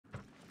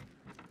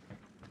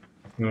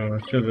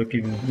Deixa eu ver o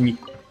que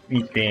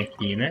me tem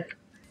aqui, né?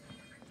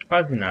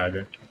 Quase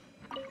nada.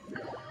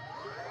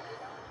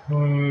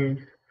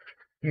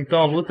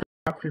 Então a luta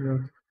é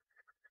rápida.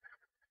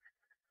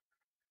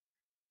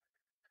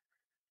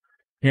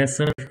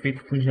 Reação de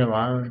efeito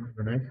congelado,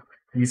 né?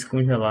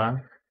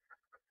 Descongelar.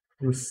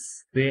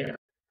 Você,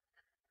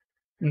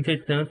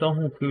 entretanto, ao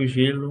romper o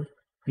gelo,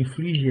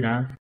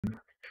 infligirá.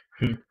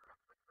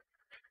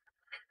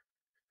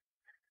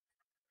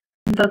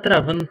 Não tá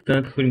travando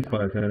tanto por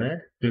enquanto,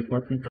 né? Por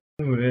enquanto não tá,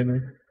 vamos ver,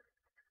 né?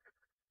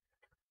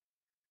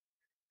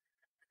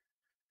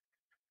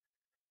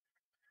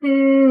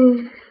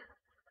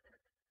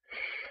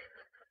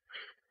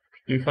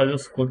 Tem que fazer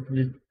os contos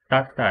de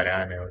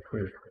Tatará, né?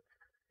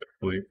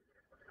 Foi.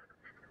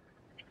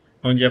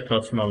 Onde é a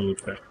próxima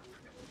luta?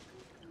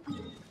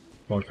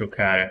 Contra o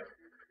cara.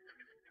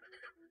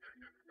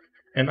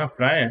 É na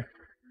praia?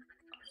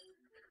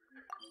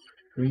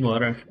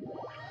 Vambora.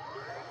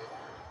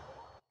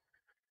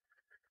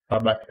 Pra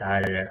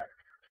batalha.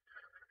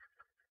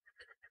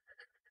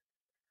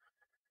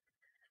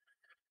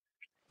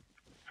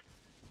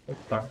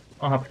 Opa.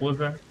 Ó,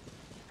 raposa.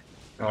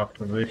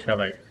 Nossa, vou deixar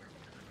ela aí.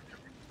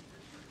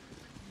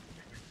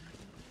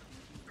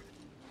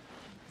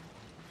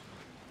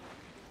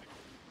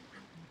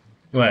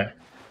 Ué.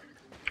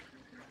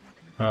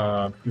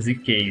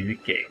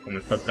 Ziquei.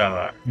 Começou a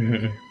travar.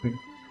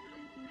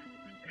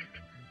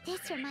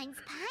 This reminds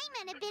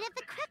Paimon a bit of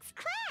the Crux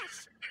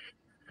Clash.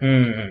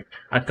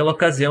 Aquela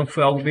ocasião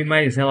foi algo bem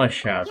mais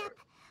relaxado. Yep,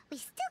 we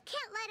still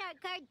can't let our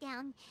guard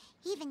down,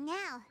 even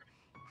now.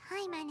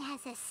 Paimon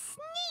has a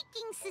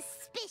sneaking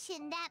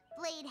suspicion that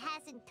blade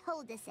hasn't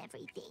told us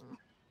everything.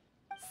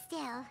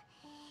 Still,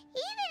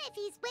 even if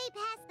he's way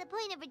past the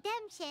point of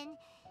redemption,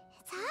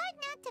 it's hard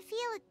not to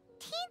feel a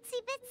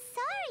teensy bit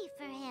sorry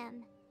for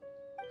him.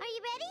 Are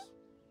you ready?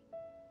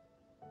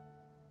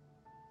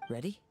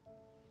 Ready?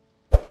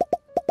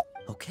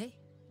 Okay.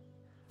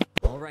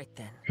 All right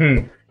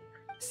then.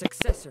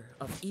 Successor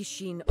of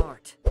Ishin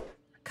art,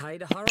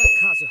 Kaedahara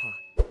Kazuha.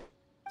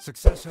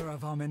 Successor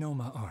of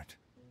Amenoma art,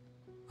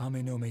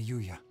 Amenoma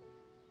Yuya.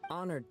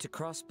 Honored to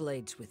cross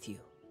blades with you.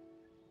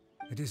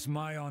 It is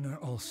my honor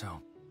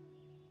also.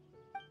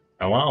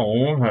 É uma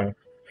honra.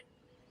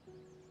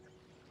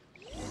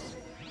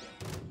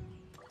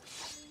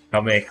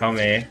 Calma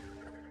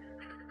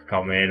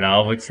aí. Não,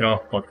 eu vou tirar uma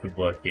foto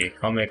boa aqui.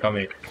 Calma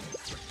aí.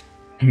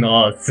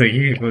 Nossa,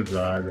 que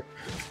gozado.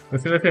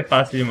 Você vai ser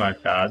fácil de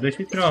matar.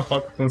 Deixa eu tirar uma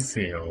foto com o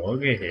senhor,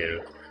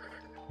 guerreiro.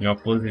 Em uma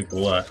pose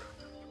boa.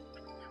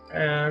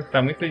 É,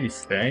 tá muito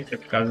distante, é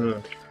por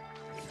causa...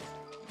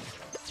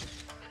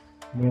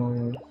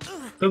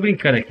 Tô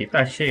brincando aqui,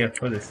 tá cheia,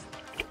 foda-se.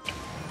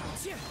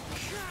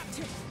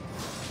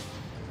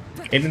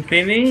 Ele não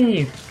tem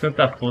nem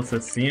tanta força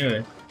assim,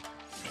 velho.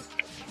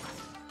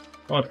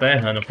 Ó, tá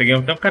errando. Eu peguei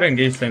até um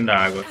caranguejo saindo da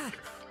água.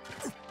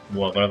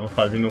 Boa, agora eu vou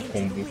fazer meu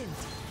combo.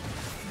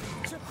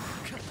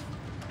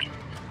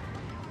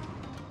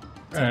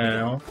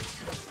 É, ó.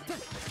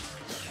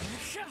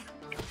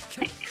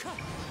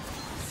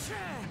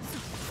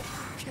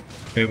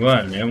 Pegou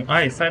a Nemo.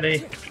 Ai, sai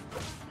daí.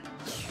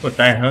 Pô,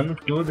 tá errando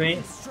tudo,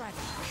 hein.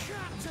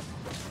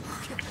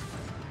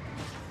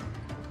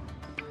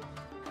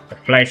 É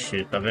flash,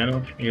 tá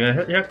vendo?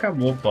 Já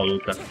acabou pô, a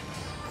luta.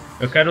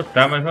 Eu quero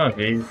lutar mais uma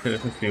vez, se eu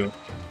consigo.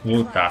 Vou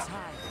lutar.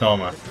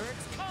 Toma.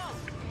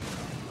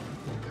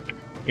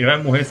 Ele vai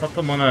morrer só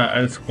tomando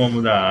as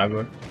combos da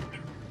água.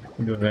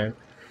 Do vento.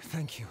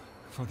 Thank you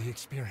for the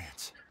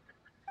experience.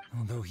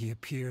 Although he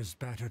appears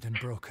battered and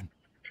broken,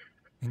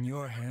 in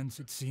your hands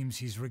it seems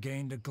he's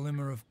regained a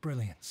glimmer of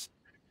brilliance.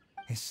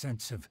 His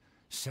sense of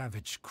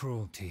savage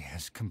cruelty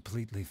has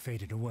completely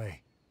faded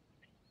away.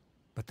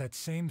 But that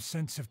same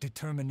sense of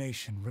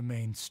determination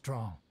remains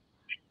strong.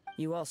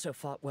 You also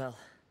fought well.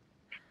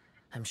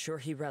 I'm sure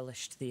he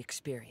relished the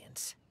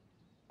experience.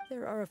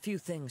 There are a few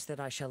things that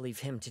I shall leave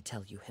him to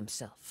tell you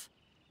himself.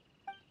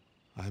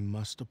 I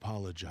must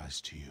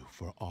apologize to you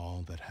for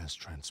all that has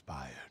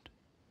transpired.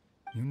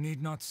 You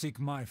need not seek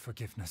my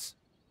forgiveness,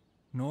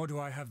 nor do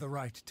I have the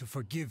right to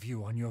forgive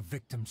you on your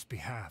victim's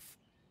behalf.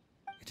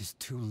 It is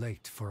too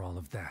late for all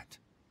of that.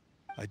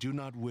 I do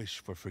not wish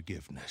for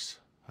forgiveness.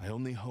 I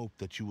only hope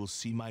that you will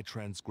see my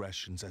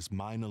transgressions as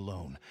mine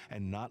alone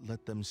and not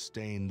let them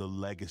stain the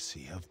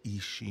legacy of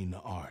Ishin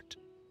art.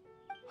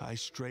 I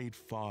strayed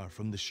far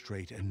from the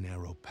straight and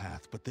narrow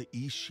path, but the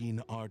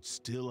Ishin art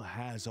still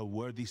has a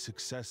worthy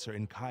successor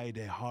in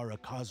Kaedahara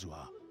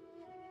Kazuha.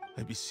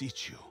 I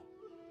beseech you,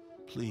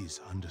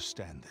 please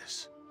understand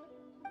this.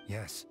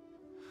 Yes,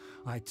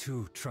 I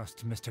too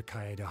trust Mr.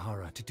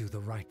 Kaedahara to do the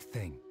right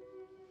thing.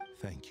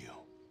 Thank you,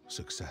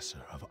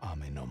 successor of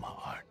Amenoma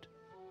art.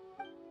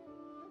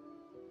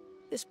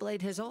 This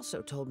blade has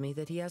also told me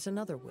that he has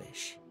another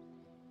wish.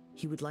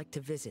 He would like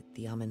to visit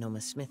the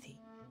Amenoma smithy.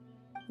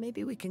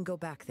 Maybe we can go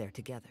back there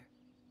together.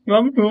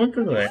 Vamos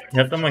juntos, ué.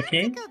 Já estamos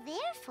aqui. Go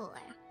there for?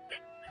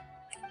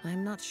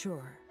 I'm not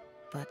sure,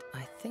 but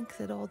I think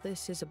that all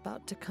this is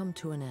about to come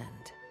to an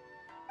end.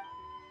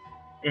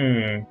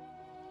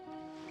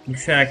 O que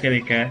será que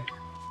ele quer?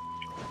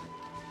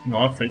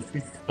 Nossa, esse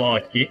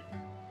spot aqui.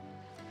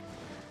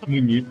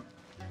 Bonito.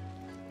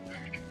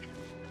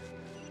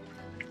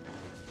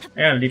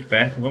 É ali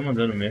perto, vamos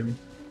andando mesmo.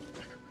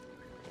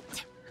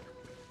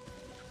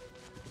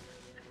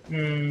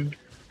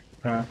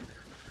 Tá.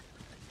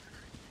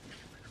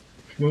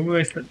 Vamos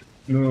ver se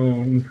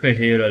no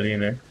ferreiro ali,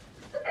 né?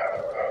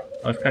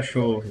 Olha os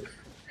cachorros.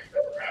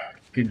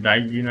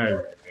 Cidade de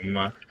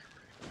Nazima.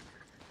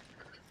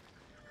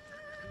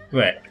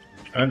 Ué,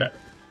 anda.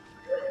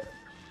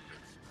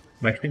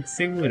 Bastante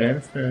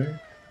segurança, né?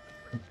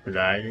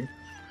 Cidade.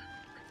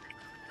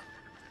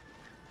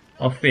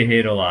 Olha o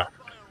ferreiro lá.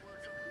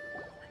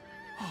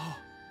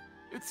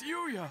 It's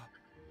Yuya!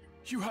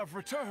 You have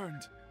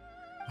returned!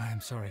 I am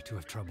sorry to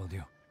have troubled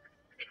you.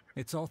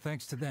 It's all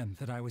thanks to them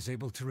that I was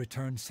able to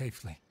return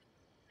safely.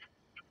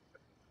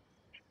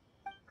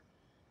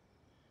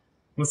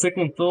 Você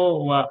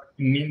contou a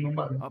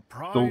Amenoma A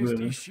prized Ep313,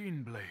 né?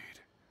 Ishin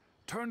blade,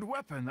 turned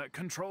weapon that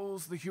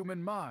controls the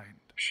human mind.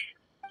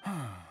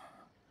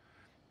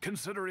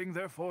 Considering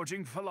their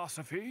forging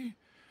philosophy,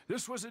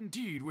 this was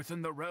indeed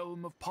within the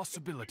realm of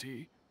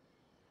possibility.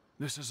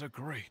 This is a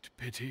great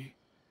pity.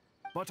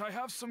 But I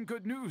have some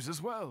good news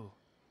as well.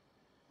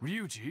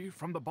 Ryuji,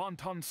 from the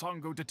Bonton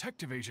Sango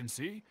Detective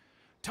Agency,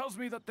 tells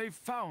me that they've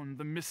found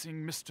the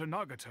missing Mr.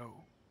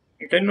 Nagato.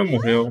 Então ele não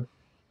morreu.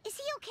 Is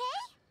he okay?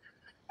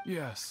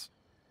 Yes,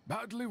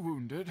 badly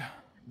wounded,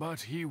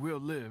 but he will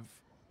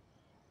live.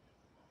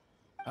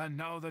 And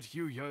now that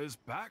Yuya is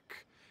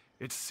back,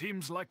 it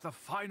seems like the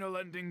final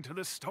ending to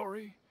this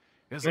story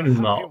is a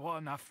happy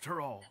one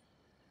after all.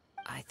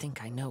 I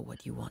think I know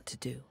what you want to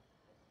do.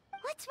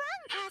 What's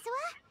wrong,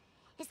 Kazuha?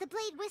 Is the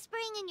blade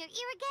whispering in your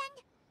ear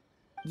again?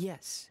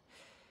 Yes.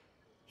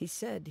 He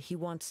said he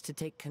wants to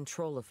take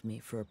control of me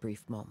for a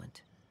brief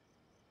moment.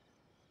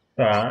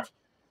 Tá.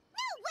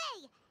 No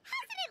way!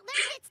 Hasn't it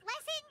learned its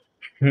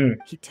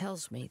lesson? He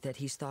tells me that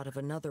he's thought of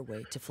another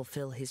way to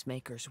fulfill his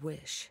maker's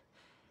wish.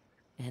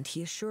 And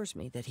he assures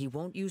me that he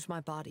won't use my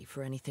body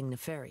for anything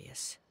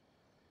nefarious.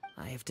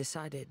 I have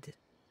decided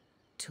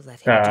to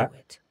let him Tá. do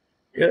it.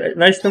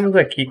 Nós estamos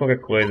aqui,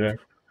 qualquer coisa.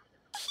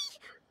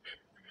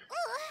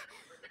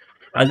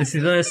 A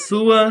decisão é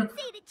sua.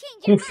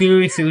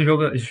 Confio em seu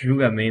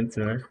julgamento,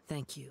 né?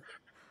 Thank you.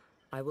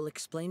 I will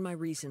explain my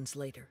reasons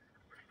later.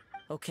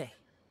 Okay.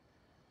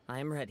 I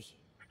am ready.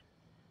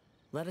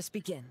 Let us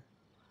begin.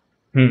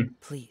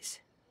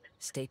 Please,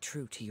 stay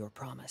true to your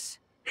promise.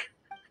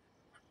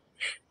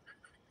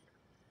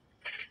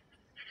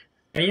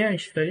 Aí a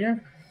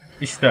historinha?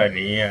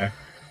 Historinha.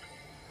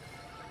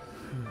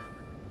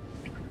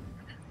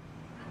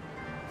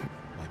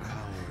 My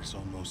power is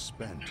almost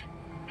spent.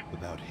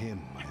 Without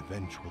him, my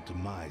eventual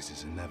demise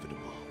is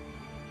inevitable.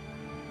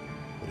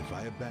 But if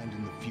I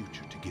abandon the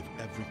future to give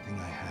everything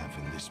I have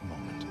in this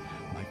moment,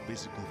 my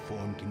physical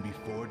form can be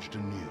forged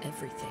anew.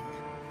 Everything?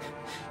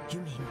 You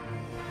mean...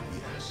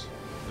 Yes.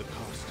 The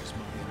cost is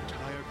my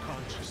entire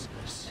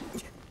consciousness.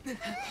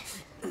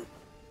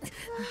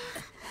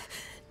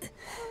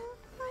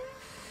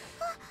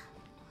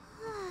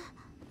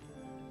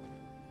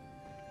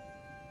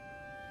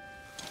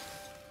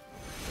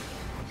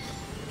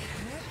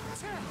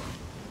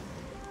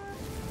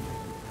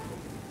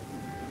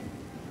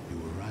 You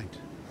were right.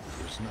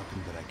 There's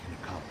nothing that I can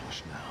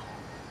accomplish now.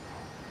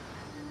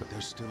 But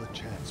there's still a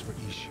chance for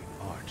Ishin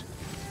art.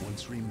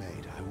 Once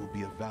remade, I will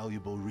be a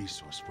valuable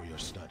resource for your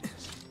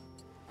studies.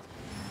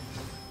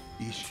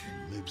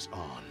 Ishin lives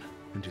on,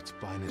 and its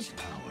finest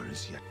power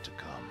is yet to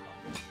come.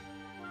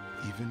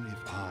 Even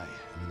if I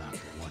am not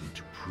the one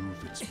to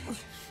prove its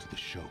might to the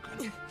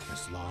Shogun,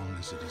 as long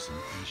as it is an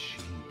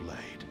Ishin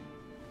blade,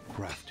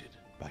 crafted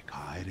by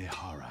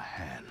Kaedehara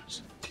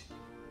hands,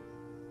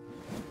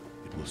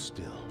 it will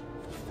still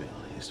fulfill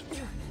his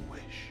final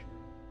wish.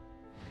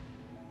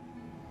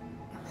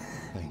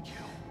 Thank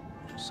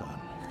you, son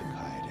of the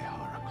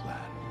Kaedehara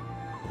clan.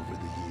 Over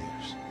the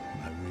years,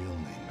 my real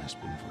name has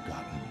been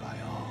forgotten by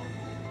all.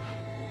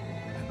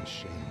 I'm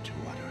ashamed to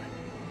utter it,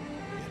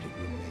 yet it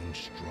remains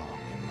strong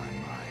in my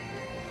mind.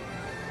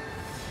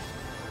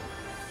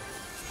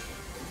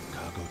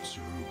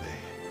 Kagotsurube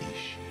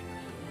Ishin.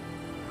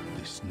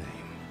 This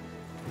name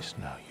is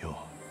now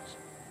yours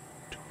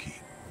to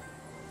keep.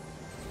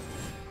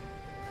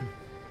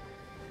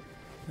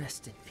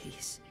 Rest in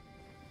peace.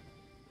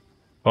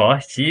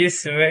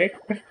 Fortíssimo,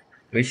 hein?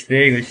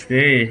 Gostei,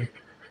 gostei.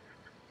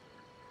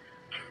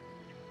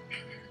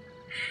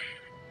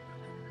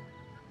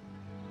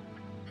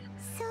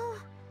 So,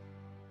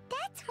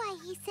 that's why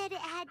he said it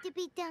had to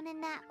be done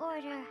in that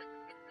order.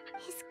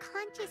 His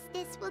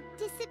consciousness will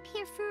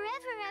disappear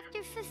forever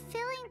after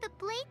fulfilling the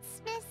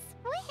bladesmith's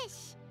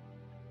wish.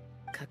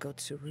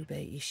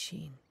 Kagotsurube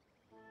Ishin.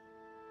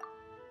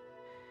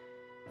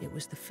 It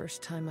was the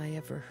first time I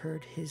ever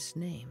heard his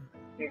name.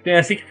 Então é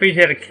assim que foi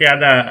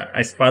criada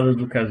a espada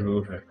do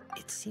Kazuha.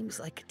 It seems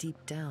like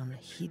deep down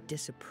he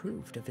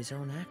disapproved of his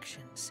own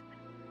actions,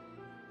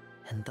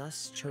 and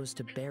thus chose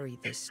to bury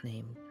this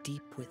name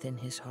deep within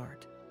his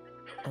heart.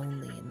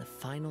 Only in the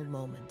final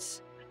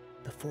moments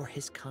Before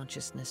his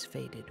consciousness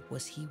faded,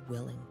 was he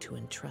willing to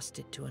entrust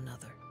it to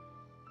another?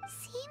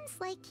 Seems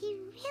like he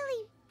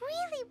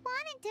really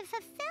wanted to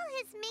fulfill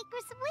his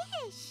maker's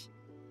wish.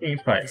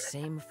 The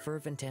same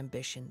fervent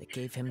ambition that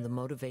gave him the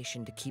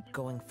motivation to keep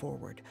going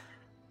forward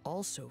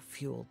also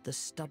fueled the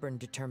stubborn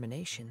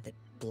determination that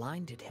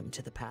blinded him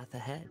to the path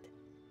ahead.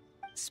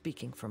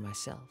 Speaking for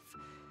myself,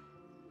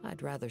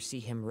 I'd rather see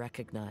him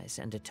recognize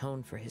and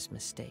atone for his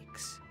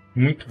mistakes.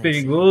 Muito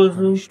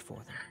perigoso.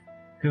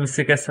 Se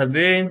você quer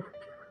saber,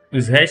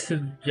 os restos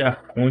de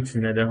arcontes,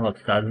 né,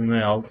 derrotados não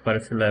é algo para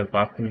se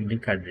levar como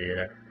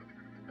brincadeira.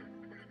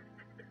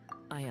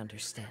 I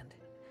understand.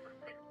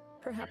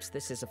 Perhaps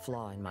this is a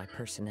flaw in my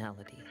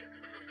personality.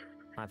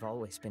 I've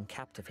always been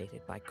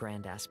captivated by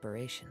grand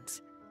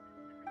aspirations.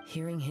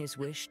 Hearing his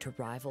wish to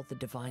rival the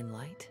divine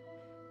light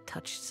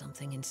touched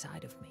something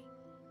inside of me.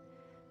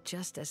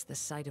 Just as the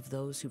sight of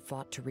those who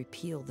fought to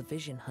repeal the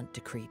Vision Hunt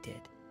decree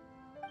did.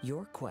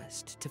 Your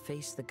quest to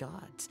face the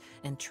gods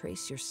and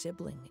trace your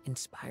sibling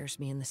inspires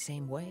me in the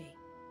same way.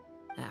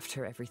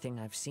 After everything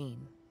I've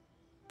seen,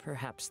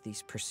 perhaps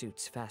these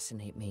pursuits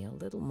fascinate me a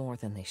little more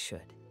than they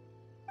should.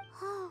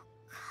 Oh,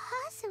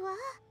 Kazuha.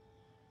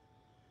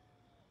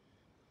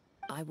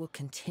 I will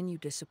continue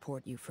to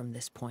support you from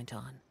this point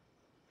on.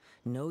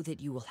 Know that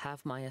you will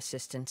have my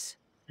assistance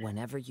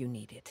whenever you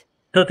need it.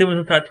 Então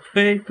temos trato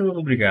feito,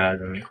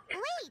 obrigado. Wait,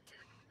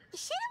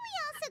 shouldn't we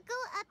also go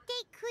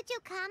update Kujo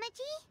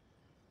Kamaji?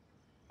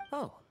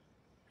 Oh,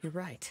 you're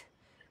right.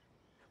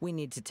 We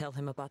need to tell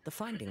him about the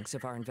findings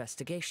of our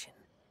investigation.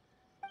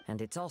 And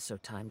it's also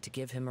time to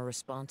give him a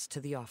response to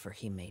the offer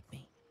he made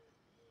me.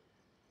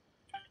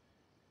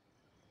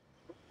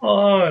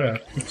 Ora,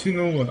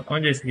 continua.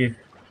 Onde é esse aqui?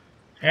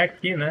 É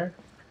aqui, né?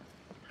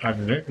 A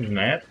 200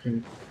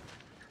 metros.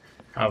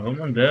 Ah, vamos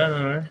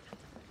andando, né?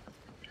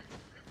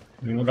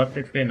 Não vou dar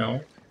TP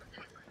não.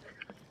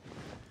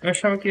 Eu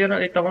achava que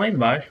ele tava lá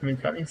embaixo, mas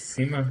ele tá lá em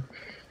cima.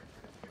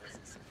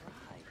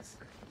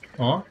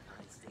 Ó.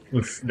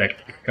 Esse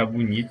daqui fica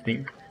bonito,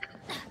 hein?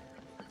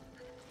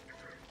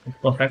 Vou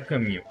cortar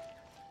caminho.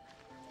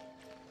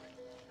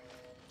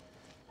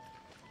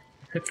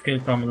 Por que ele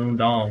tá mandando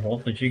dar uma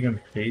volta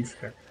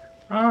gigantesca?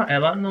 Ah, é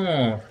lá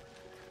no...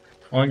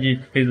 Onde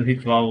fez o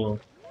ritual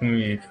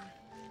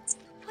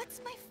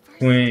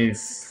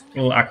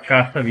com a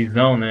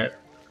caça-visão, né?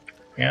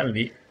 É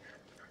ali.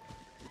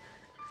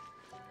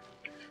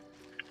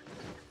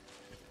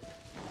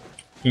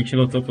 A gente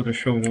lutou contra o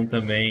Shogun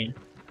também.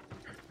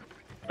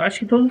 Acho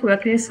que em todo lugar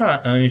tem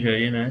essa anja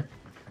aí, né?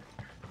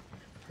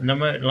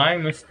 Lá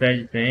em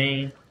Mousepad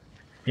tem.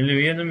 Em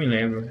Luia não me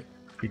lembro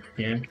se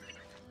tinha.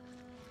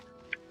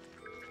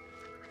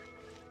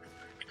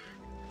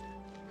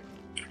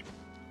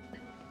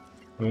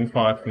 Vamos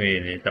falar com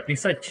ele. Ele tá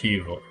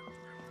pensativo.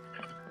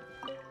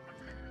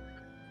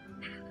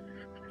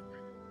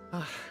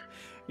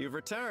 You've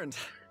returned.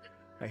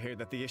 I hear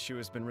that the issue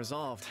has been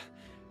resolved.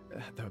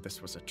 Though this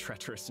was a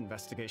treacherous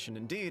investigation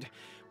indeed,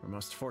 we're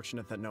most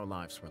fortunate that no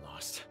lives were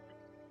lost.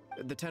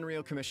 The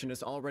Tenryou Commission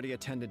has already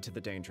attended to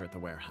the danger at the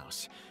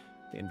warehouse.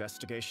 The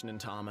investigation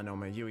into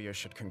Amenoma Ep313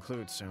 should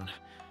conclude soon.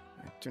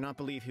 I do not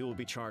believe he will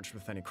be charged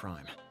with any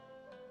crime.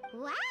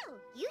 Wow,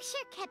 you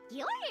sure kept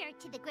your ear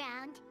to the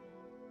ground.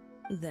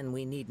 Then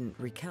we needn't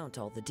recount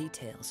all the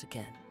details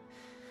again.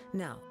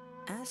 Now,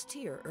 as to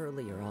your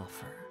earlier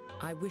offer,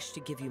 I wish to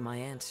give you my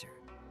answer.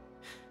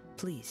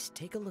 Please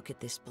take a look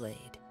at this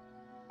blade.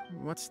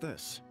 What's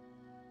this?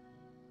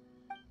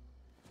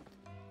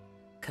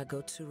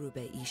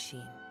 Kagotsurube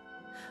Ishin,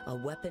 a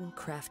weapon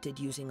crafted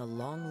using a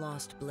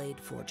long-lost blade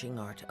forging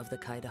art of the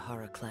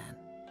Kaidahara clan.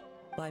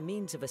 By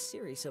means of a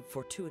series of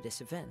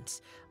fortuitous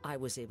events, I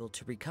was able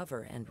to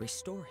recover and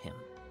restore him.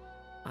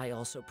 I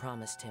also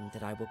promised him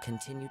that I will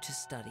continue to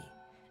study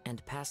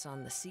and pass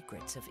on the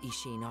secrets of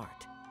Ishin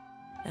art.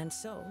 And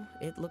so,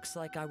 it looks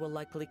like I will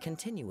likely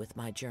continue with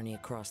my journey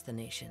across the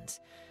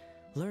nations,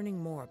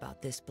 learning more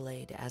about this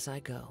blade as I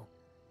go.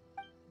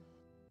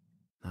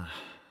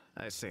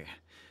 I see.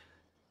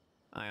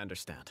 I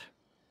understand.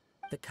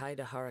 The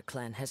Kaidahara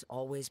clan has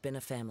always been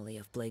a family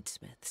of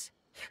bladesmiths,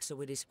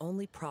 so it is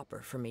only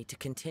proper for me to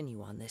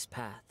continue on this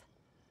path.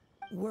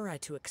 Were I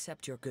to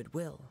accept your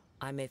goodwill,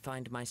 I may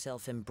find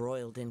myself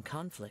embroiled in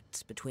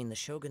conflicts between the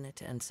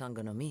shogunate and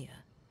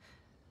Sangonomiya.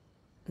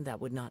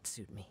 That would not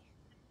suit me.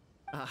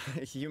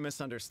 You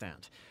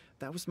misunderstand.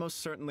 That was most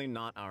certainly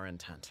not our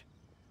intent.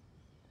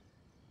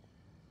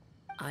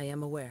 I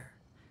am aware,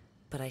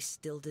 but I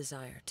still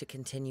desire to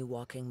continue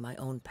walking my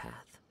own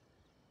path.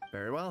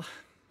 Very well,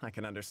 I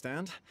can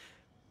understand.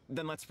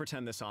 Then let's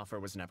pretend this offer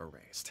was never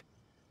raised.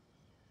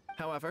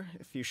 However,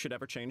 if you should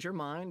ever change your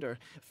mind or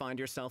find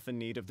yourself in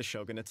need of the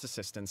Shogunate's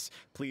assistance,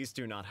 please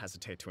do not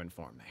hesitate to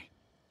inform me.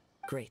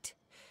 Great.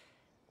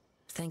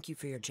 Thank you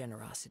for your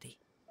generosity.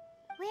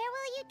 Where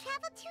will you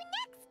travel to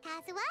next,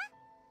 Kazuha?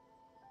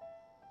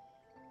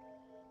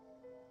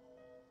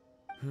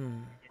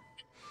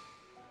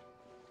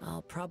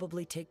 I'll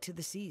probably take to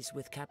the seas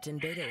with Captain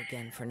Beto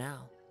again for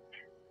now.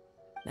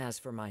 As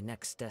for my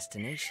next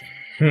destination,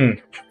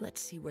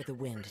 let's see where the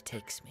wind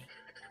takes me.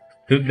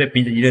 Tudo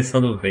depende da direção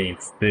do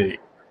vento.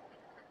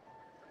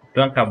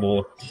 Então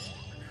acabou.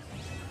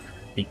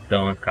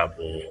 Então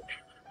acabou.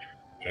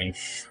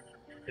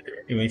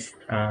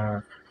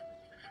 Ah.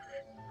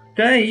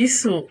 Então é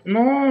isso.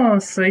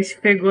 Nossa, a gente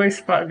pegou a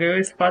espada, ganhou a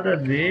espada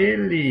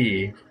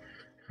dele.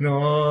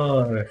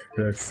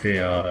 Nossa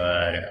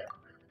senhora.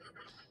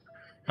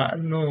 Ah,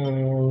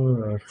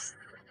 nossa.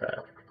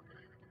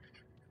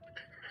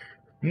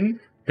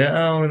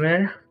 Então,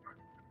 né?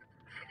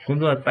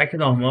 Quando o ataque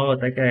normal, o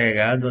ataque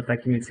carregado, o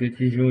ataque inicial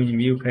atingir um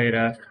inimigo,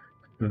 cairá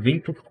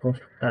 20 do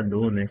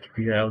computador, né? Que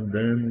virá o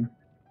dano.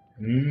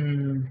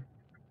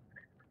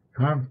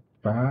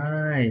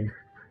 Rapaz.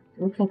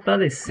 Vou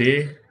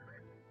fortalecer.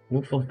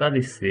 Vou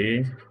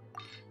fortalecer.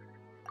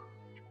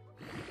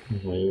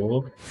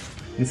 Vou.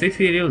 Não sei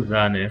se iria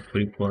usar, né?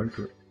 Por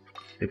enquanto.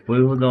 Depois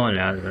eu vou dar uma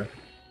olhada.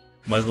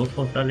 Mas vou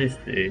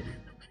fortalecer.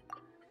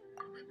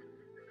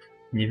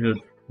 Nível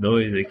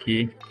 2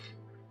 aqui.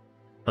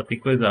 Só tem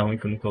coisa ruim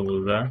que eu nunca vou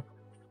usar.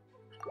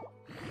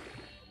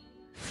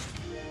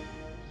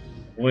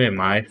 Ou é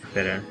mais,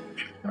 espera.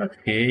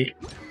 Ok.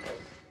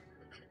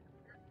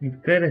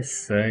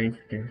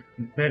 Interessante.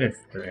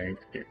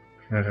 Interessante.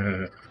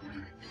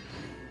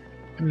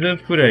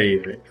 Vamos por aí,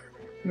 velho.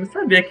 Não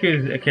sabia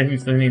que as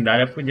missões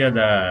lendárias podia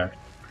dar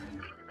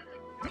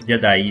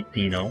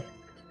item, não.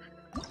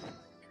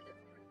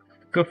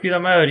 Porque eu fiz a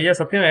maioria,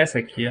 só tenho essa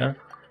aqui, ó.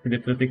 Que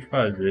depois eu tenho que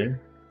fazer.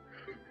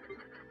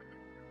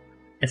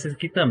 Essas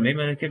aqui também,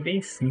 mas aqui é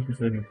bem simples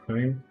essas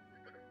missões.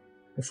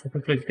 Eu só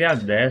completei a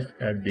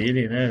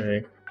dele, né,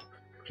 velho?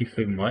 Que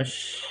foi mó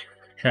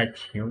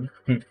chatinho.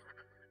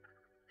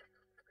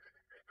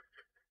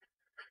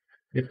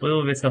 Depois eu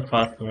vou ver se eu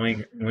faço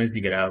umas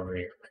de grava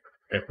aí.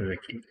 Essas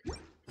aqui.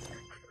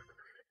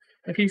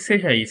 Aqui que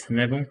seja isso,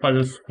 né? Vamos fazer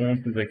os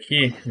pontos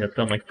aqui. Já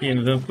estamos aqui,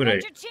 nos vamos por aí.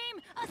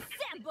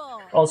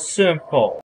 Ao sample!